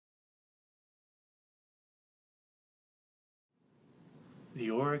The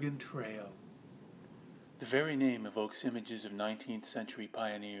Oregon Trail. The very name evokes images of 19th century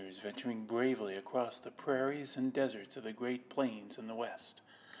pioneers venturing bravely across the prairies and deserts of the Great Plains in the West.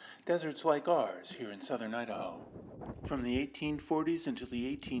 Deserts like ours here in southern Idaho. From the 1840s until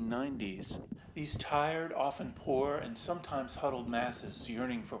the 1890s, these tired, often poor, and sometimes huddled masses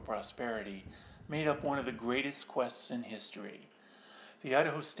yearning for prosperity made up one of the greatest quests in history. The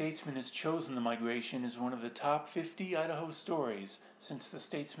Idaho Statesman has chosen the migration as one of the top 50 Idaho stories since the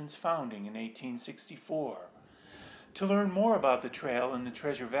Statesman's founding in 1864. To learn more about the trail in the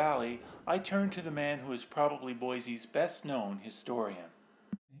Treasure Valley, I turn to the man who is probably Boise's best-known historian.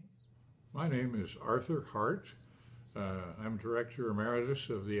 My name is Arthur Hart. I'm Director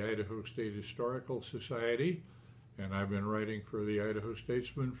Emeritus of the Idaho State Historical Society, and I've been writing for the Idaho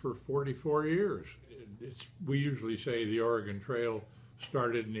Statesman for 44 years. We usually say the Oregon Trail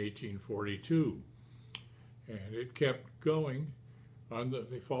started in 1842, and it kept going.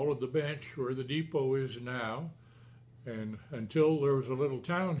 They followed the bench where the depot is now, and until there was a little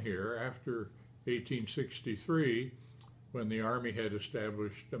town here after 1863, when the Army had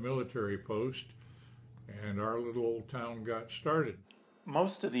established a military post, and our little old town got started.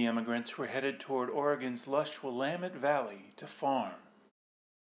 Most of the immigrants were headed toward Oregon's lush Willamette Valley to farm.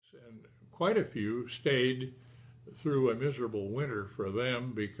 And quite a few stayed through a miserable winter for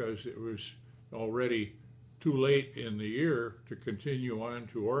them because it was already too late in the year to continue on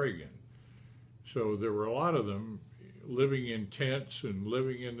to Oregon. So there were a lot of them living in tents and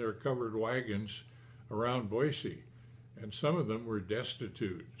living in their covered wagons around Boise. And some of them were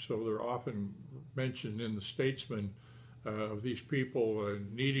destitute. So they're often mentioned in the Statesman of these people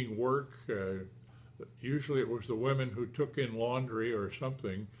needing work. Usually it was the women who took in laundry or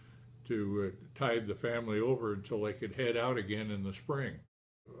something to tide the family over until they could head out again in the spring.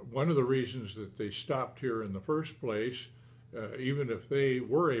 One of the reasons that they stopped here in the first place, even if they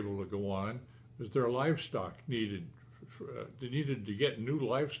were able to go on, is their livestock needed. They needed to get new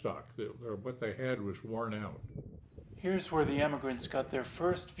livestock. What they had was worn out. Here's where the immigrants got their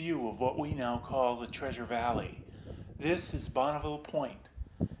first view of what we now call the Treasure Valley. This is Bonneville Point.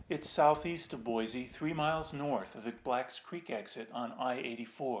 It's southeast of Boise, 3 miles north of the Blacks Creek exit on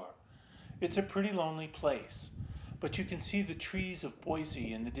I-84. It's a pretty lonely place, but you can see the trees of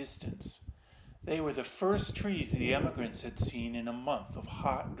Boise in the distance. They were the first trees the immigrants had seen in a month of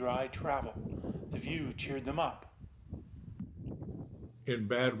hot, dry travel. The view cheered them up. In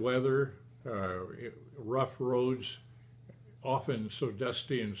bad weather, rough roads, often so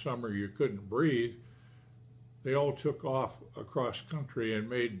dusty in summer you couldn't breathe, they all took off across country and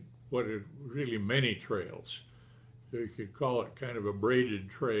made what are really many trails. You could call it kind of a braided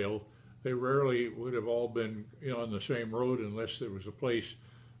trail. They rarely would have all been on the same road unless there was a place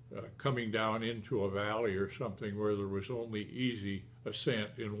coming down into a valley or something where there was only easy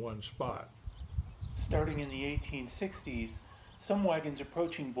ascent in one spot. Starting in the 1860s, some wagons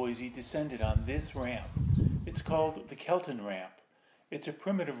approaching Boise descended on this ramp. It's called the Kelton Ramp. It's a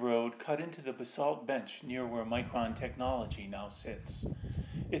primitive road cut into the basalt bench near where Micron Technology now sits.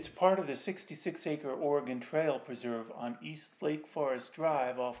 It's part of the 66-acre Oregon Trail Preserve on East Lake Forest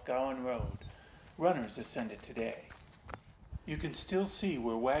Drive off Gowan Road. Runners ascend it today. You can still see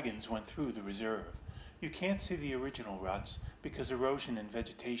where wagons went through the reserve. You can't see the original ruts because erosion and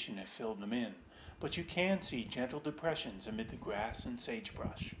vegetation have filled them in, but you can see gentle depressions amid the grass and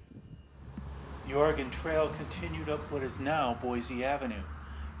sagebrush. The Oregon Trail continued up what is now Boise Avenue.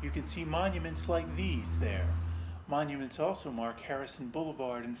 You can see monuments like these there. Monuments also mark Harrison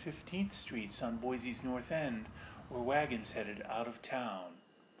Boulevard and 15th Streets on Boise's north end, where wagons headed out of town.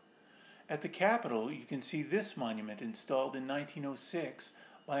 At the Capitol, you can see this monument installed in 1906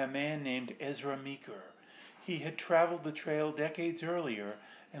 by a man named Ezra Meeker. He had traveled the trail decades earlier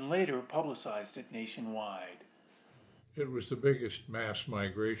and later publicized it nationwide. It was the biggest mass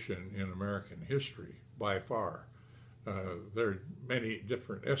migration in American history, by far. There are many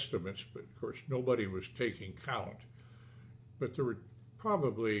different estimates, but of course nobody was taking count. But there were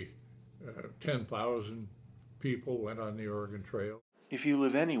probably 10,000 people went on the Oregon Trail. If you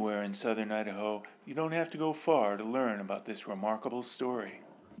live anywhere in southern Idaho, you don't have to go far to learn about this remarkable story.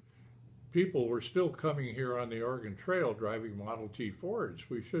 People were still coming here on the Oregon Trail driving Model T Fords.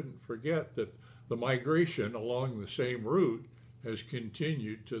 We shouldn't forget that the migration along the same route has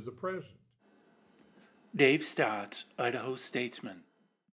continued to the present. Dave Stotts, Idaho Statesman.